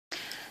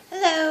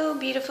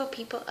beautiful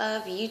people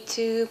of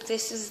YouTube.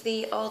 This is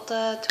the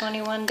Ulta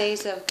 21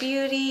 Days of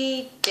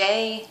Beauty,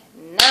 day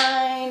 9.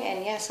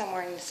 And yes, I'm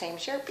wearing the same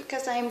shirt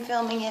because I'm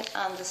filming it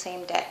on the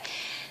same day.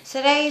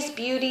 Today's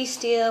beauty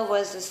steal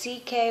was the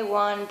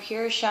CK1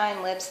 Pure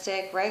Shine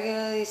lipstick,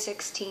 regularly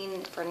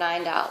 $16 for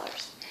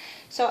 $9.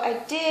 So I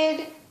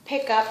did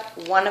pick up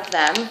one of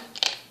them,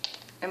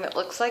 and it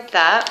looks like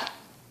that.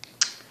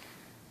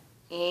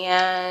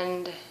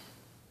 And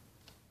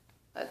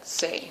let's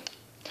see.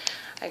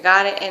 I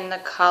got it in the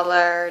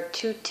color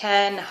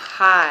 210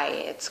 High,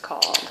 it's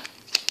called.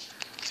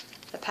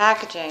 The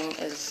packaging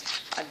is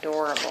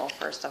adorable,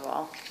 first of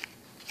all.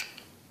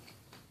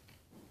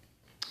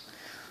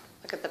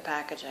 Look at the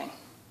packaging.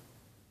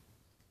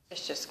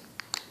 It's just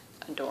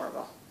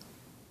adorable.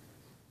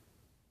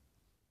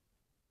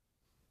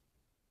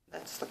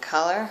 That's the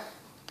color.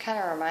 Kind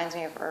of reminds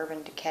me of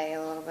Urban Decay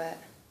a little bit.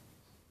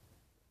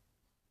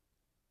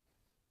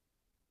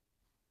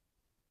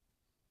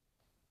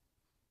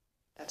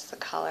 That's the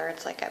color.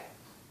 It's like a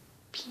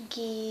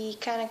pinky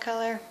kind of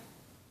color.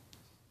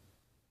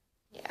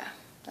 Yeah,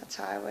 that's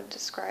how I would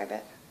describe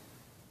it.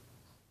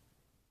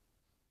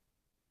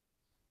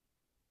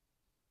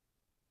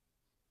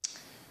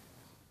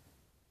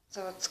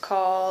 So it's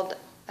called,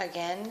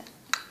 again,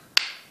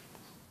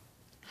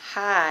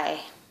 High.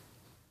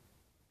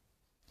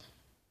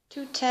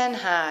 210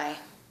 High.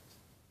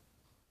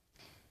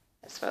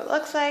 That's what it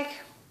looks like.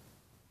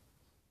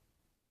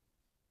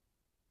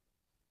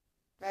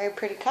 Very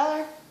pretty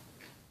color.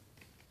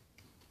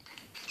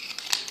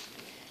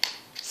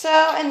 So,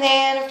 and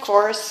then of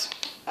course,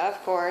 I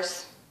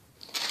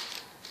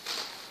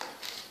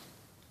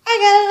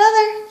got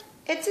another.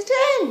 It's a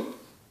 10.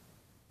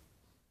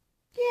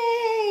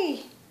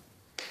 Yay!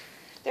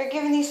 They're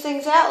giving these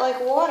things out like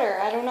water.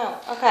 I don't know.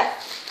 Okay.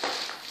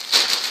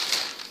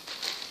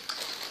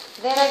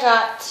 Then I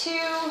got two.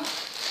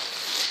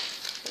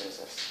 What is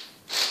this?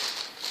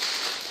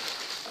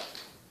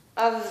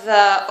 Of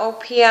the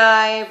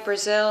OPI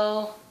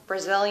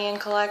Brazilian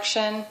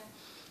collection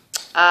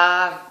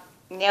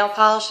nail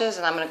polishes,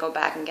 and I'm going to go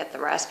back and get the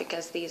rest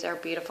because these are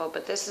beautiful.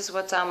 But this is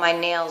what's on my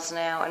nails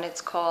now, and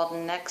it's called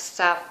Next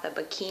Stop the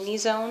Bikini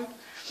Zone.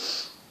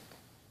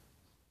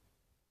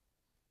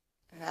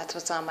 And that's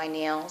what's on my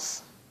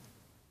nails.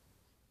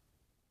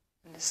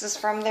 And this is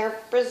from their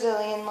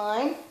Brazilian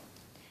line.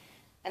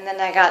 And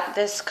then I got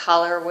this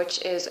color, which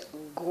is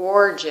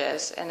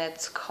gorgeous, and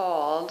it's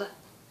called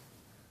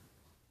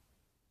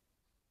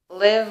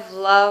Live,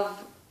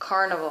 Love,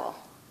 Carnival.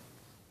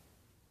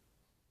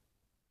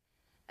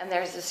 And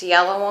there's this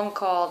yellow one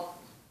called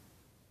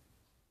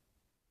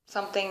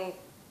something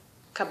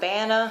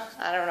Cabana.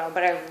 I don't know,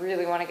 but I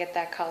really want to get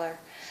that color.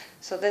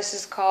 So this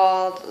is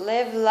called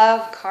Live,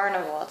 Love,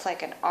 Carnival. It's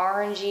like an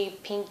orangey,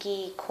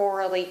 pinky,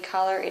 corally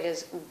color. It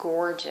is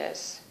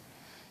gorgeous.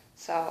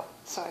 So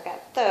I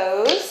got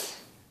those.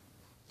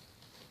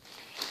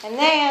 And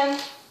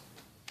then,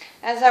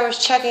 as I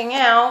was checking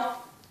out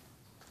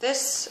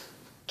this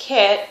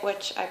kit,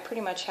 which I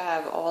pretty much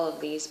have all of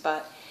these,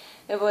 but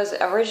it was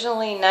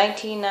originally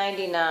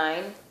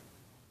 $19.99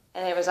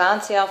 and it was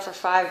on sale for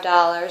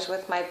 $5.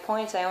 With my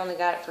points, I only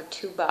got it for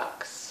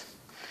 $2.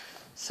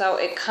 So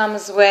it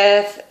comes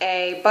with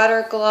a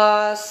butter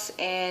gloss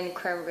in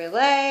creme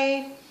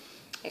brulee.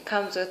 It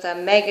comes with a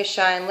mega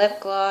shine lip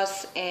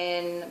gloss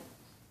in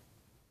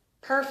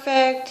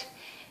perfect.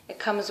 It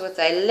comes with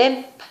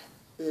a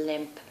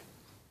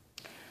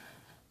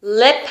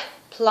lip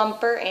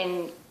plumper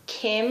in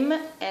Kim,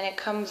 and it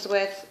comes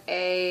with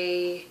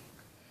a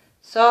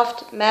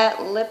soft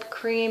matte lip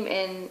cream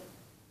in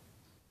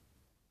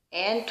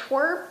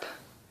Antwerp,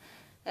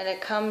 and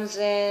it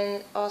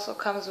also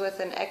comes with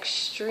an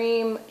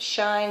extreme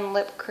shine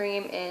lip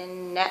cream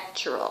in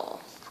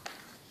Natural.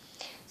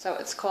 So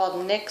it's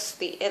called NYX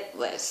the It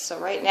List. So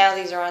right now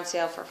these are on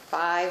sale for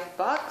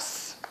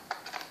 $5.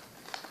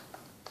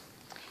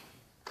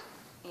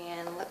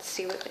 And let's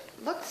see what it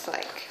looks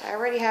like. I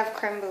already have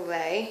creme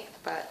brulee,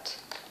 but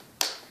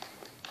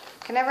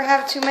can never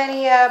have too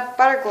many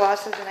butter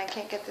glosses, and I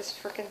can't get this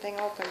frickin' thing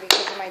open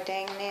because of my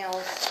dang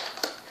nails.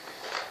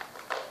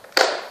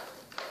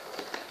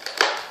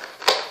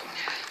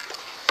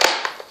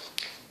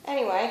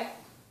 Anyway,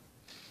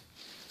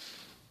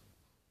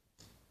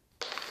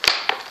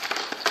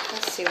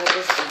 let's see what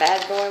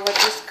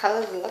this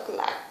colors look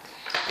like.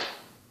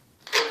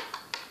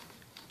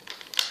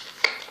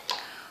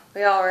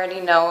 We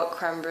already know what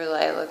creme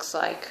brulee looks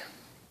like.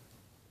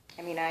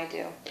 I mean, I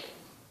do.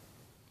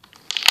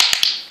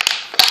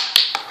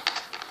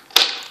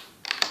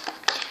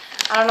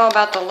 I don't know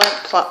about the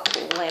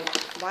limp.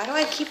 Why do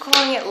I keep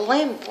calling it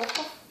limp? What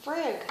the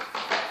frig?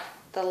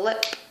 The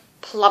lip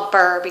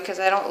plumper, because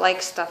I don't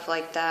like stuff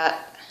like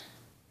that.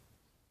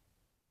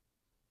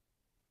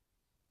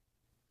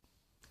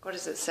 What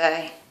does it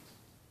say?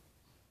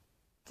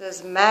 It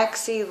says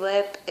Maxi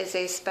Lip is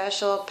a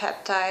special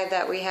peptide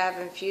that we have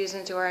infused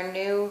into our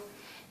new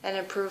and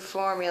improved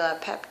formula.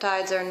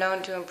 Peptides are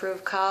known to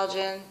improve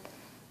collagen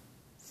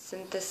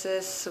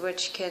synthesis,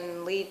 which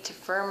can lead to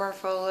firmer,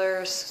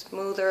 fuller,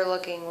 smoother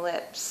looking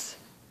lips.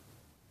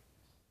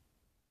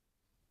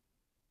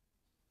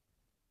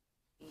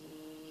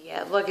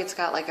 Yeah, look, it's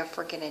got like a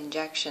freaking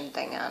injection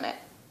thing on it.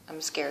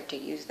 I'm scared to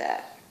use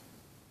that.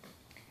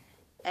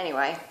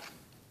 Anyway.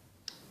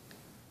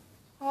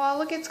 Oh,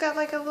 look, it's got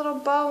like a little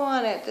bow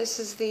on it. This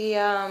is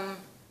the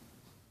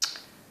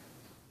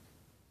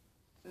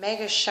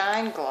Mega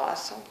Shine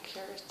Gloss. I'm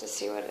curious to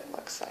see what it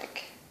looks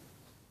like.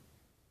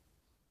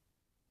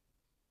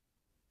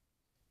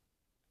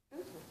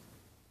 Ooh.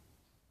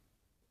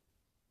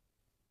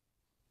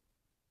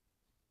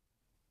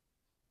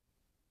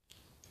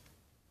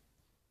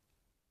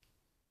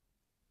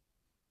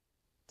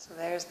 So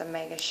there's the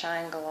Mega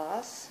Shine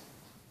Gloss.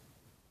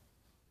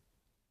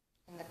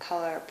 And the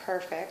color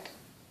Perfect.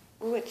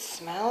 Ooh, it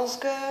smells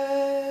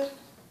good.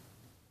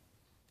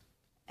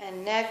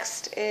 And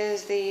next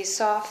is the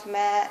Soft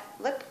Matte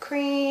Lip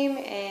Cream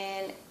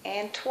in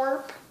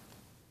Antwerp.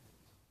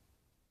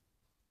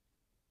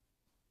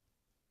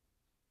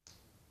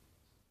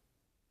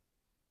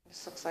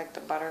 This looks like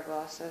the butter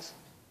glosses.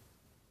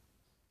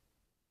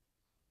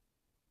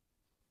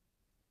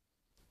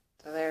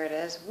 So there it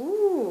is.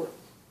 Woo!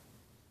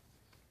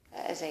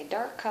 That is a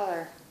dark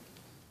color.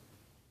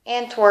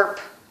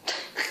 Antwerp.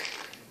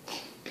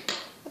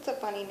 That's a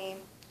funny name.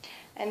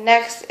 And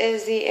next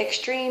is the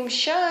Extreme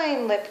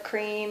Shine Lip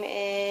Cream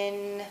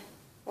in,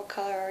 what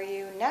color are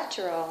you?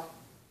 Natural.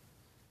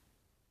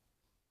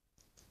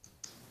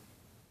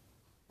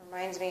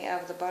 Reminds me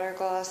of the butter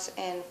gloss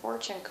in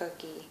Fortune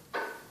Cookie.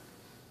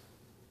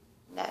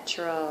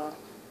 Natural.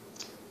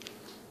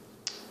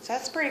 So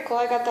that's pretty cool.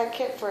 I got that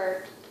kit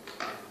for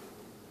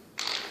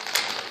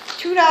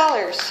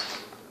 $2.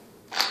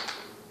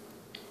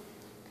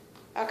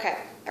 Okay,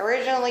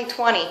 originally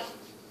 $20.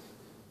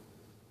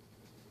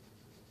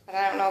 But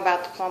I don't know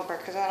about the plumper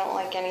because I don't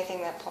like anything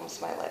that plumps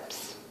my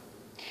lips.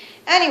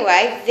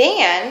 Anyway,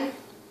 then,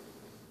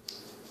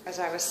 as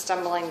I was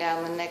stumbling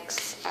down the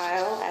NYX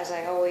aisle, as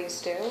I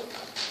always do,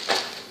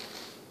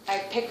 I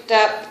picked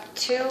up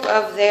 2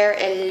 of their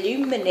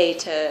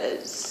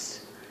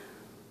illuminators.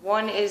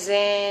 One is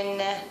in,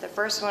 the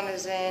first one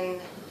is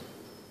in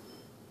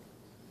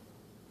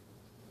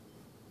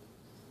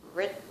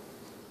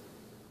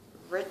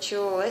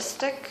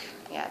Ritualistic.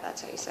 Yeah,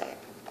 that's how you say it.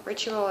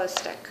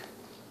 Ritualistic.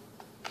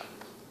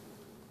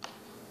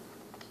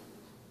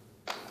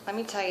 Let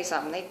me tell you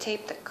something. They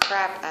tape the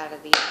crap out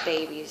of these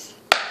babies.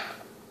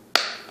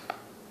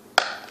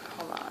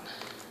 Hold on.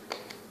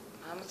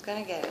 Mama's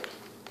gonna get it.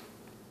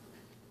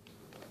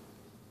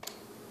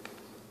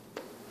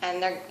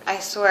 And I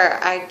swear,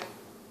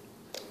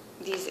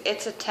 these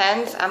It's a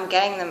 10s, I'm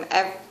getting them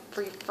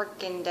every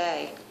freaking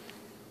day.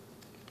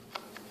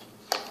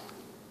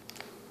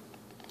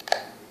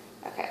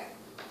 Okay.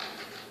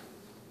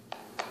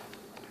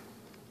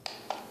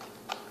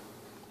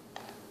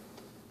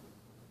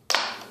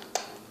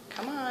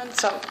 Come on.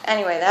 So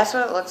anyway, that's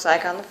what it looks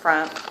like on the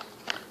front,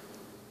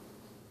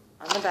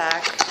 on the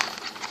back.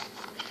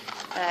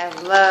 And I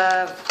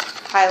love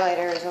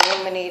highlighters,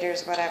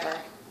 illuminators, whatever.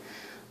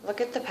 Look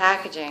at the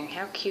packaging.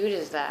 How cute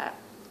is that?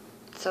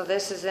 So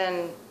this is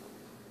in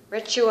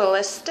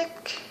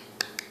Ritualistic.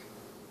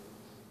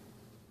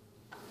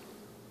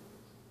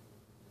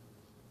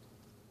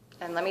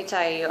 And let me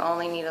tell you, you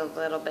only need a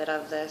little bit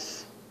of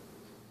this.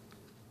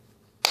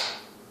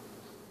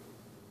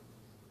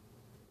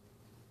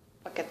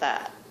 Look at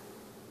that.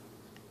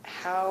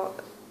 How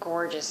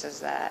gorgeous is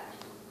that?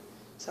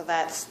 So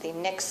that's the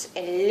NYX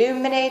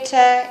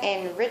Illuminator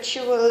in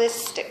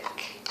Ritualistic.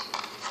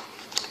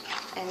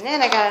 And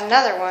then I got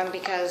another one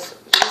because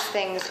these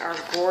things are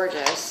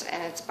gorgeous.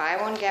 And it's buy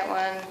one, get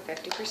one,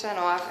 50%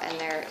 off, and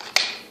they're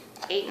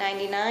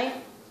 $8.99.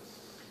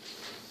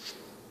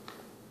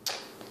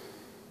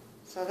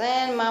 So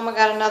then Mama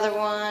got another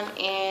one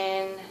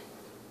in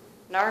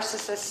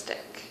Narcissistic.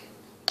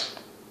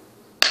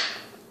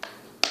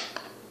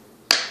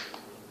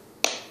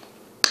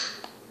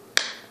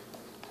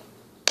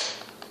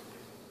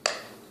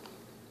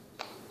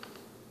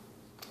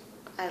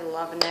 I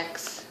love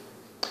NYX.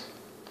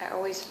 I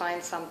always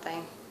find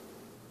something.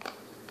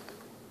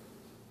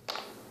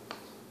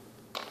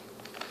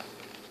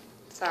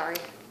 Sorry.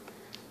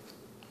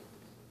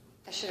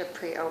 I should have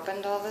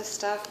pre-opened all this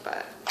stuff,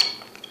 but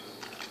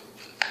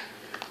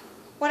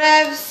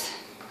whatevs.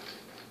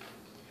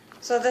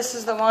 So this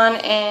is the one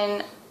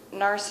in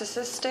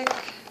Narcissistic.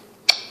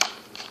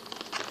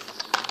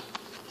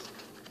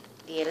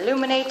 The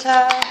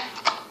Illuminator.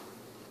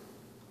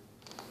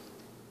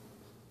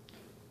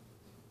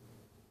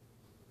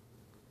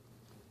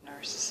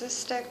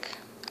 Narcissistic.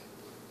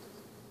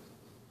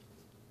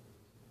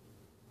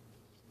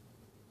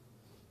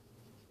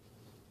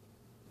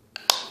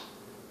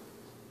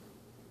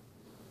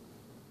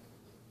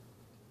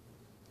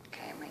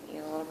 Okay, I might need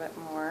a little bit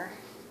more.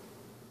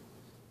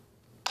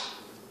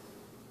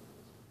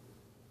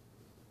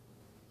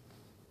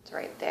 It's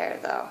right there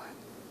though.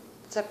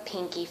 It's a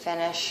pinky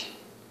finish.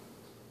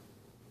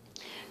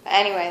 But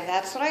anyway,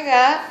 that's what I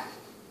got.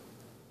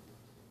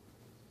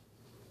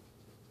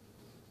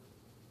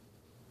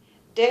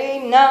 Day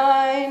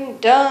 9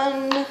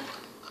 done.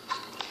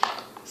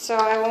 So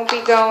I won't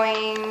be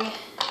going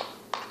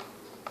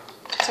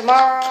to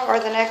tomorrow or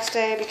the next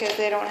day because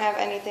they don't have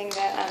anything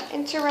that I'm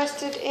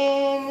interested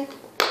in.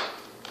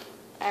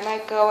 I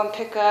might go and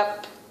pick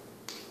up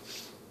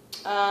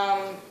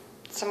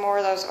some more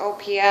of those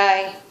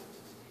OPI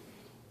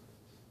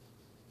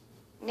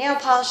nail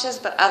polishes,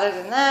 but other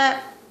than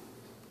that,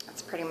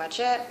 that's pretty much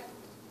it.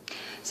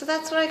 So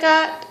that's what I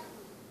got.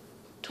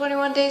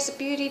 21 Days of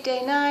Beauty,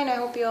 day 9. I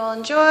hope you all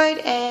enjoyed,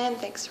 and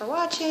thanks for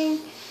watching,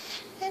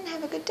 and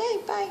have a good day.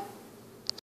 Bye.